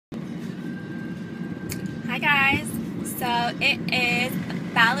Hi guys, so it is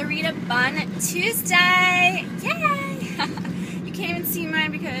Ballerina Bun Tuesday, yay! You can't even see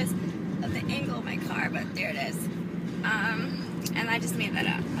mine because of the angle of my car, but there it is. And I just made that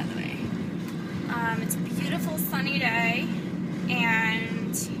up, by the way. It's a beautiful sunny day,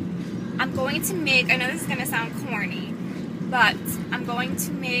 and I'm going to make, I know this is going to sound corny, but I'm going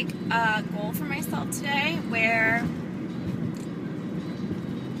to make a goal for myself today where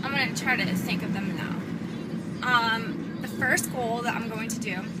I'm going to try to think of them now. The first goal that I'm going to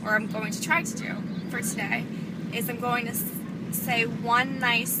do, or I'm going to try to do for today, is I'm going to say one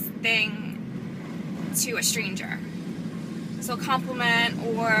nice thing to a stranger. So a compliment,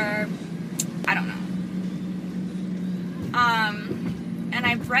 or I don't know. And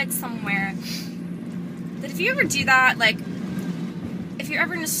I've read somewhere that if you ever do that, like if you're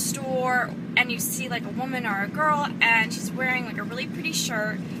ever in a store and you see like a woman or a girl and she's wearing like a really pretty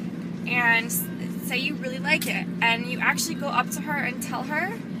shirt, and say you really like it, and you actually go up to her and tell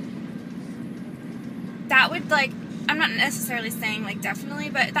her, that would, like, I'm not necessarily saying like definitely,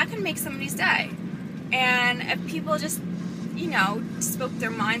 but that could make somebody's day. And if people just, you know, spoke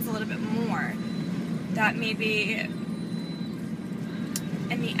their minds a little bit more, that maybe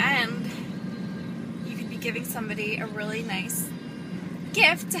in the end you could be giving somebody a really nice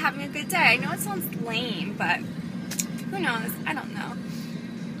gift to having a good day. I know it sounds lame, but who knows? I don't know.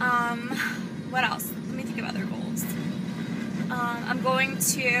 What else? Let me think of other goals. I'm going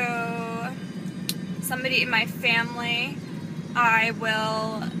to somebody in my family. I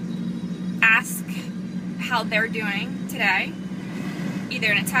will ask how they're doing today,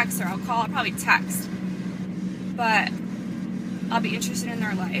 either in a text or I'll call. I'll probably text, but I'll be interested in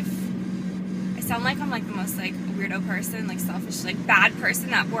their life. I sound like I'm like the most like weirdo person, like selfish, like bad person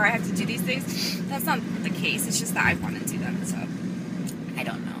that where I have to do these things. That's not the case. It's just that I want to do them, so I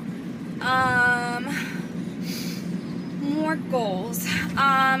don't know. More goals.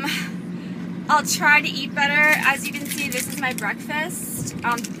 I'll try to eat better. As you can see, this is my breakfast.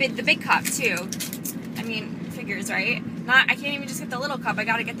 The big cup too. I mean, figures, right? I can't even just get the little cup. I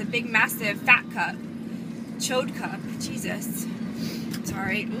gotta get the big, massive, fat cup. Chode cup. Jesus.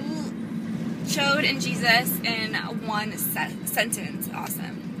 Sorry. Ooh. Chode and Jesus in one sentence.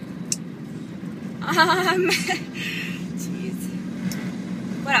 Awesome. Jeez.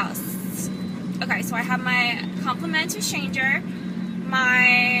 What else? Okay, so I have my compliment to a stranger,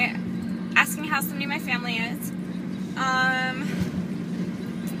 my asking how somebody in my family is.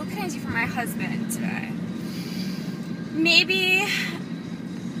 What can I do for my husband today? Maybe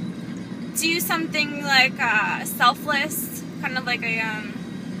do something like selfless, kind of like a I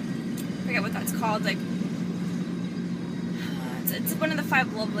forget what that's called. Like it's one of the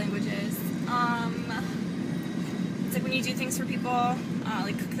 5 love languages. It's like when you do things for people,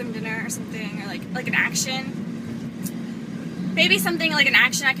 like cook them dinner or something, or like an action. Maybe something like an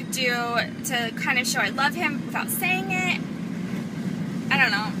action I could do to kind of show I love him without saying it. I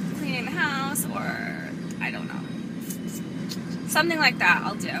don't know, cleaning the house, or I don't know. Something like that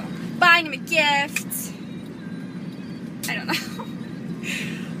I'll do. Buying him a gift. I don't know.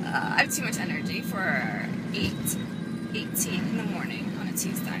 I have too much energy for 8:18 in the morning on a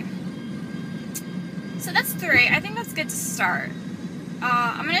Tuesday. So that's 3. I think that's good to start.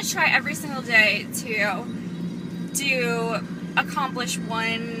 I'm going to try every single day to accomplish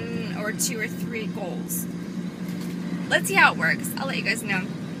 1 or 2 or 3 goals. Let's see how it works. I'll let you guys know.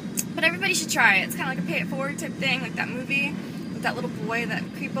 But everybody should try it. It's kind of like a pay it forward type thing, like that movie with that little boy, that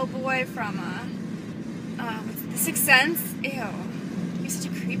creepo boy from The Sixth Sense. Ew. He was such a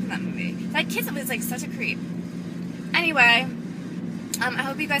creep in that movie. That kid was like such a creep. Anyway, I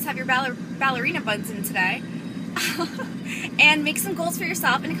hope you guys have your ballerina buns in today. And make some goals for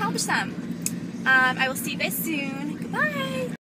yourself and accomplish them. I will see you guys soon. Goodbye.